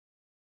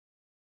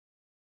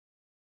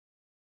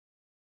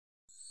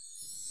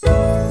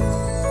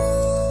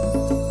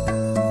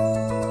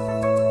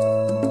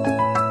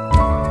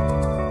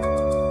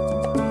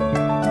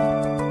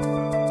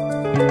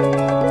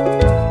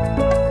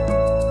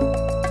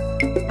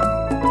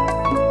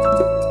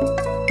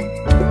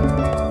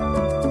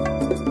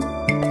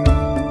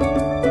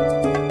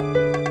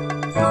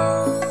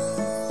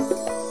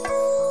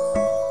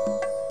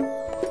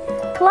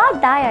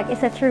Tayag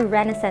is a true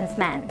Renaissance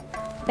man.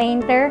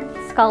 Painter,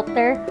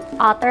 sculptor,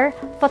 author,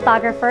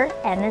 photographer,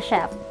 and a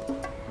chef.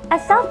 A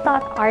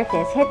self-taught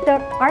artist, he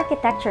took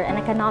architecture and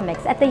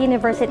economics at the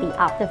University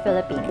of the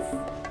Philippines.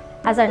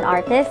 As an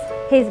artist,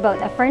 he's both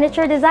a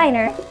furniture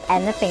designer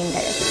and a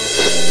painter.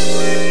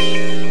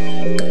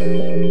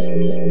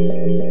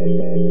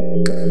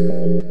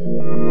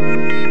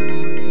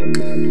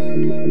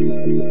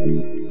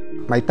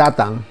 My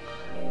tatang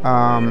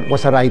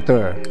was a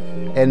writer,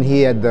 and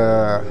he had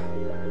a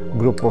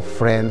group of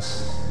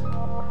friends.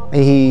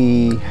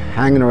 He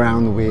hung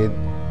around with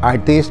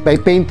artists, by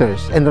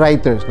painters and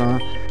writers, no?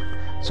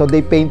 So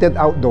they painted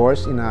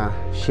outdoors in a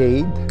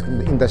shade,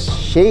 in the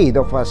shade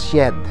of a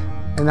shed.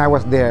 And I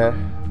was there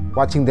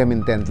watching them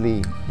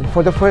intently. And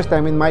for the first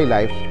time in my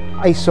life,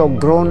 I saw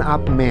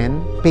grown-up men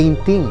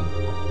painting.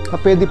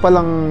 Na pwede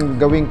palang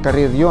gawing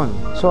career yon.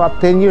 So at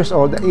 10 years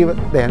old, even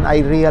then,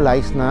 I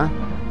realized na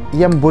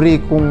iyang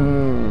buri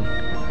kong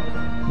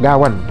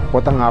gawan.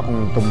 Potang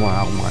akong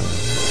tumuha akong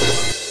mga.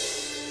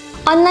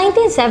 On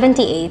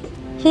 1978,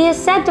 he is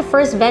said to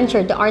first venture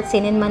the art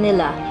scene in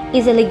Manila,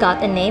 easily got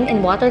a name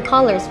in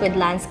watercolors with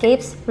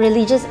landscapes,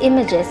 religious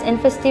images,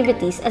 and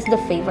festivities as the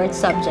favored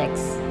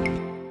subjects.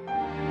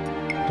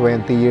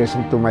 20 years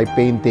into my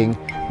painting,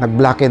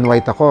 nag-black and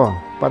white ako.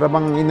 Para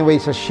bang in a way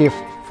sa shift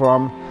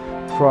from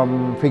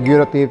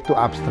figurative to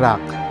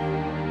abstract.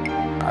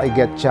 I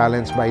get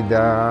challenged by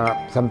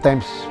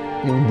sometimes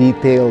yung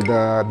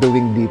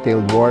doing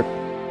detailed work.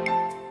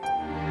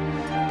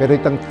 Pero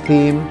itong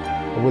theme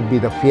would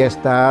be the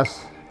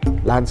fiestas,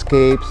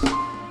 landscapes,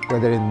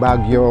 whether in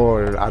Baguio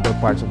or other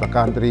parts of the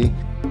country.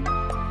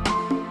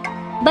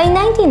 By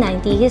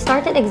 1990, he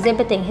started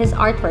exhibiting his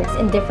artworks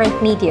in different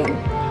medium,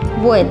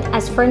 wood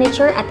as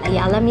furniture at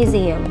Ayala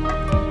Museum.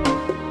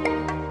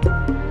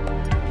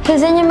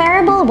 His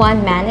innumerable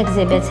one-man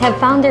exhibits have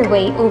found their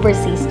way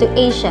overseas to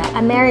Asia,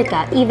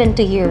 America, even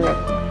to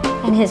Europe.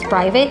 And his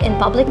private and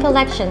public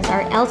collections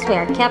are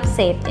elsewhere kept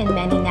safe in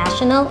many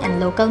national and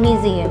local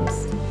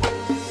museums.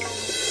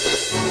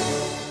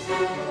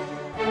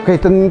 Okay,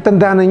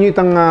 tandaan ninyo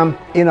itong,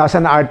 as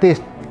an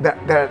artist,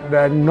 there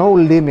are no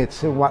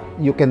limits to what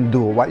you can do,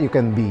 what you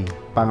can be.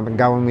 Pang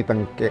gawin mo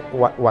itong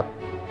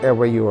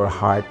whatever your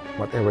heart,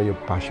 whatever your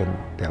passion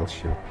tells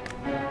you.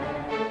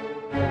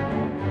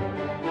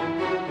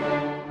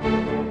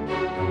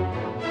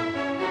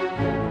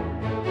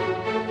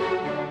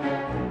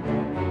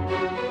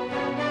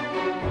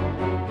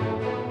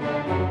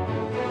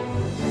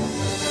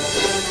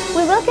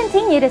 We will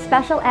continue the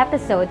special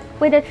episode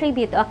with a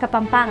tribute to a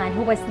Kapampangan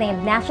who was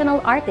named National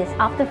Artist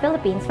of the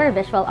Philippines for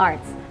Visual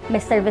Arts,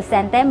 Mr.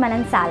 Vicente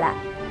Manansala.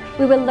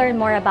 We will learn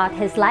more about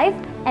his life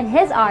and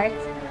his art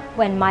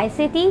when My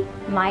City,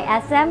 My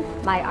SM,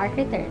 My Art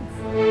returns.